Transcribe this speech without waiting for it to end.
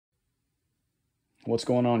What's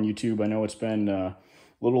going on, YouTube? I know it's been a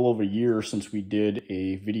little over a year since we did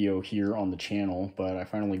a video here on the channel, but I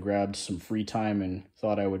finally grabbed some free time and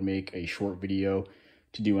thought I would make a short video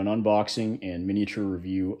to do an unboxing and miniature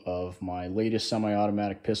review of my latest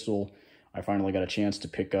semi-automatic pistol. I finally got a chance to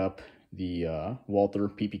pick up the Walther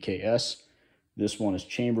PPK. This one is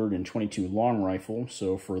chambered in .22 long rifle,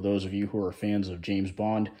 so for those of you who are fans of James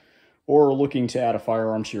Bond or looking to add a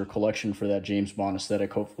firearm to your collection for that James Bond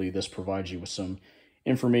aesthetic, hopefully this provides you with some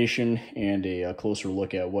information and a closer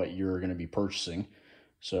look at what you're going to be purchasing.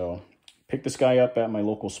 So pick this guy up at my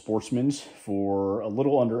local Sportsman's for a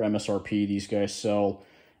little under MSRP. These guys sell,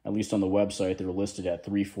 at least on the website, they're listed at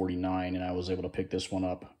 $349, and I was able to pick this one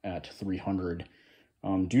up at $300.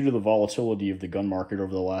 Due to the volatility of the gun market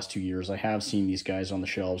over the last 2 years, I have seen these guys on the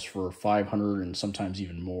shelves for $500 and sometimes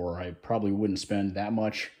even more. I probably wouldn't spend that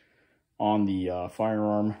much on the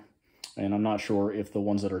firearm, and I'm not sure if the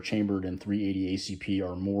ones that are chambered in 380 ACP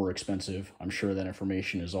are more expensive. I'm sure that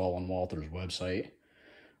information is all on Walther's website.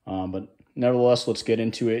 But nevertheless, let's get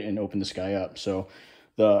into it and open this guy up. So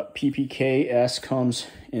the PPK comes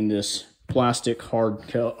in this plastic hard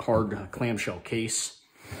clamshell case.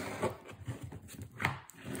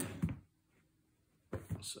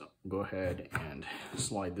 So go ahead and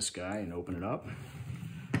slide this guy and open it up.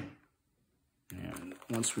 And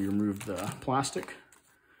once we remove the plastic,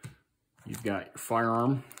 you've got your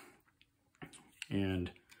firearm, and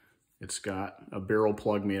it's got a barrel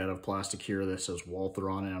plug made out of plastic here that says Walther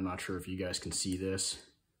on it. I'm not sure if you guys can see this.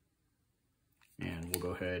 And we'll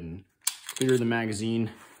go ahead and clear the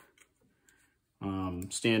magazine.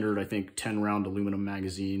 Standard, I think, 10-round aluminum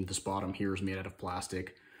magazine. This bottom here is made out of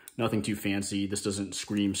plastic. Nothing too fancy. This doesn't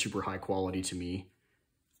scream super high quality to me.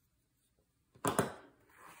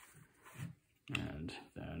 And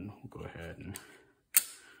then we'll go ahead and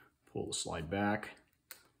pull the slide back,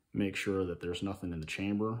 make sure that there's nothing in the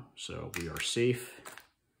chamber, so we are safe.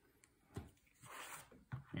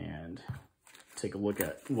 And take a look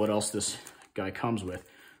at what else this guy comes with.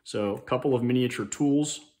 So a couple of miniature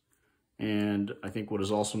tools, and I think what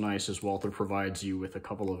is also nice is Walther provides you with a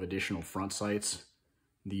couple of additional front sights.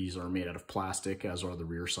 These are made out of plastic, as are the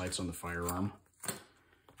rear sights on the firearm.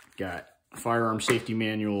 Got firearm safety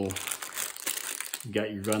manual. You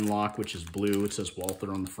got your gun lock, which is blue. It says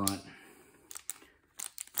Walther on the front.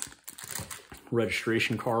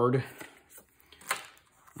 Registration card.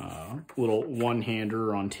 Little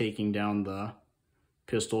one-hander on taking down the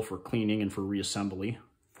pistol for cleaning and for reassembly.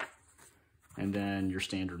 And then your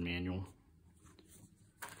standard manual.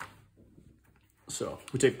 So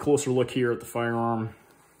we take a closer look here at the firearm.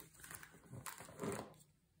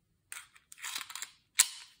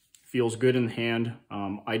 Feels good in the hand.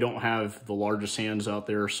 I don't have the largest hands out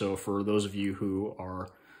there, so for those of you who are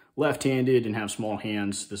left-handed and have small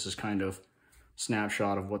hands, this is kind of a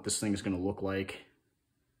snapshot of what this thing is going to look like.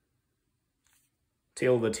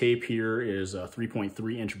 Tail of the tape here is a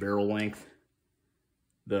 3.3-inch barrel length.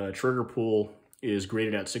 The trigger pull is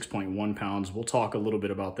graded at 6.1 pounds. We'll talk a little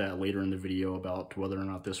bit about that later in the video, about whether or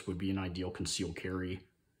not this would be an ideal concealed carry.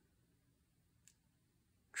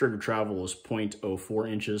 Trigger travel is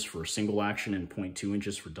 0.04 inches for single action and 0.2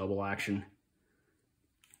 inches for double action.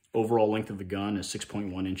 Overall length of the gun is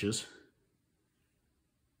 6.1 inches.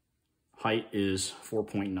 Height is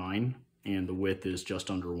 4.9, and the width is just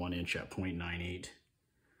under 1 inch at 0.98.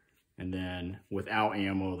 And then without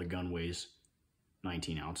ammo, the gun weighs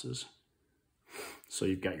 19 ounces. So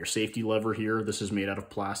you've got your safety lever here. This is made out of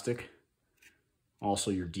plastic. Also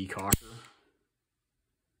your decocker.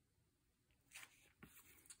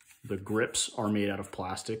 The grips are made out of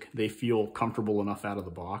plastic. They feel comfortable enough out of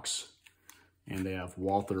the box, and they have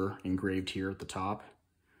Walther engraved here at the top.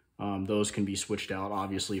 Those can be switched out,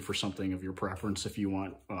 obviously, for something of your preference. If you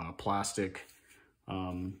want plastic,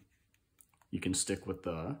 you can stick with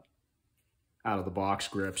the out-of-the-box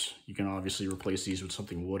grips. You can obviously replace these with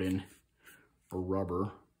something wooden or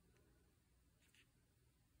rubber.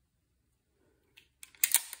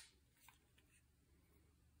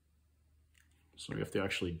 So you have to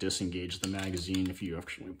actually disengage the magazine if you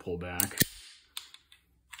actually pull back.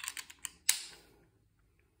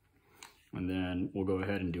 And then we'll go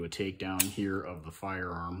ahead and do a takedown here of the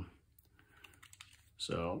firearm.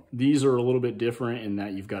 So these are a little bit different in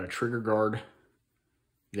that you've got a trigger guard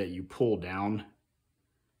that you pull down.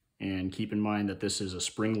 And keep in mind that this is a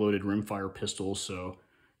spring-loaded rimfire pistol, so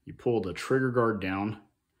you pull the trigger guard down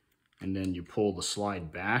and then you pull the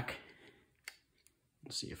slide back.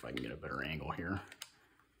 Let's see if I can get a better angle here.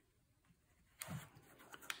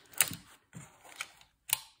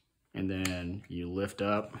 And then you lift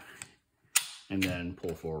up and then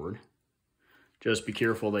pull forward. Just be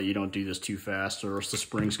careful that you don't do this too fast or else the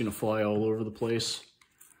spring's gonna fly all over the place.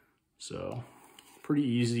 So pretty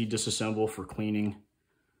easy disassemble for cleaning.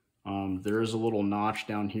 There is a little notch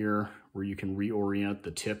down here where you can reorient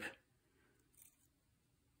the tip.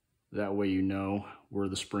 That way you know where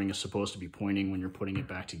the spring is supposed to be pointing when you're putting it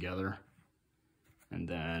back together. And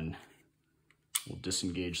then we'll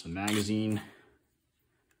disengage the magazine.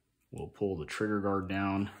 We'll pull the trigger guard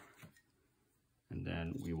down, and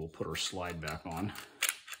then we will put our slide back on.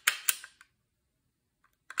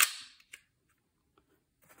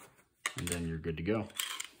 And then you're good to go.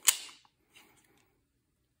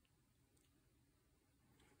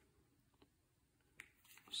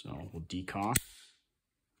 So we'll decock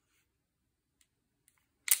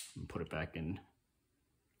and put it back in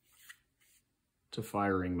to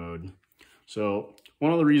firing mode. So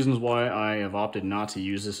one of the reasons why I have opted not to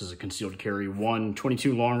use this as a concealed carry,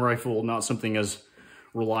 22 long rifle, not something as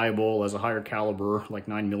reliable as a higher caliber like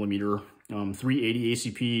 9mm. 380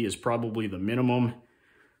 ACP is probably the minimum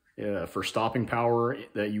for stopping power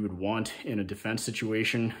that you would want in a defense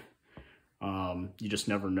situation. You just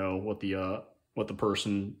never know what the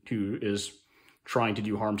person who is trying to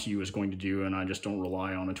do harm to you is going to do, and I just don't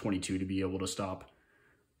rely on a 22 to be able to stop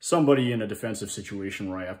somebody in a defensive situation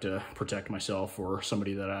where I have to protect myself or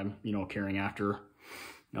somebody that I'm, carrying after.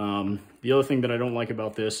 The other thing that I don't like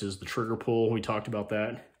about this is the trigger pull. We talked about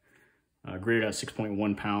that. Graded at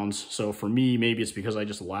 6.1 pounds. So for me, maybe it's because I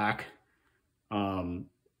just lack hand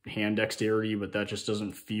dexterity, but that just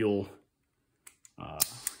doesn't feel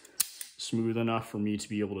smooth enough for me to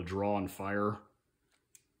be able to draw and fire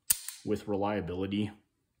with reliability.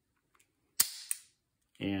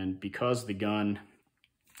 And because the gun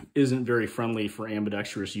isn't very friendly for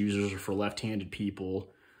ambidextrous users or for left-handed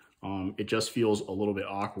people, it just feels a little bit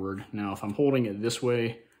awkward. Now, if I'm holding it this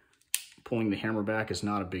way, pulling the hammer back is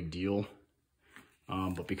not a big deal.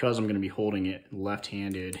 But because I'm going to be holding it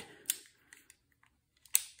left-handed,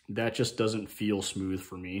 that just doesn't feel smooth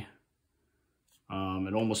for me.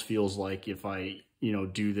 It almost feels like if I,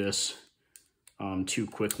 do this too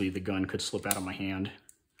quickly, the gun could slip out of my hand,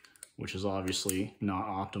 which is obviously not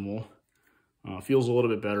optimal. Feels a little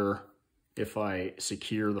bit better if I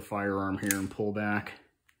secure the firearm here and pull back.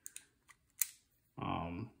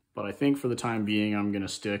 But I think for the time being, I'm going to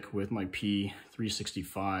stick with my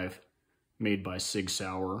P365 made by Sig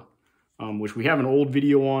Sauer, which we have an old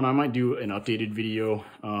video on. I might do an updated video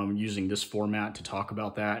using this format to talk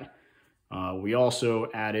about that. We also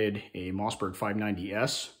added a Mossberg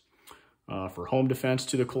 590S for home defense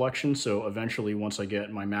to the collection. So eventually, once I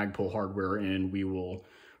get my Magpul hardware in, we will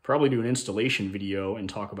probably do an installation video and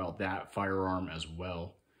talk about that firearm as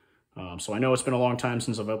well. So I know it's been a long time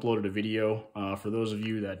since I've uploaded a video. For those of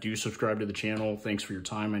you that do subscribe to the channel, thanks for your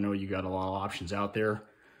time. I know you got a lot of options out there.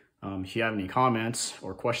 If you have any comments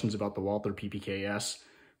or questions about the Walther PPKS,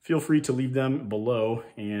 feel free to leave them below.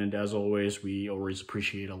 And as always, we always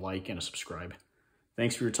appreciate a like and a subscribe.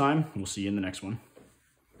 Thanks for your time. We'll see you in the next one.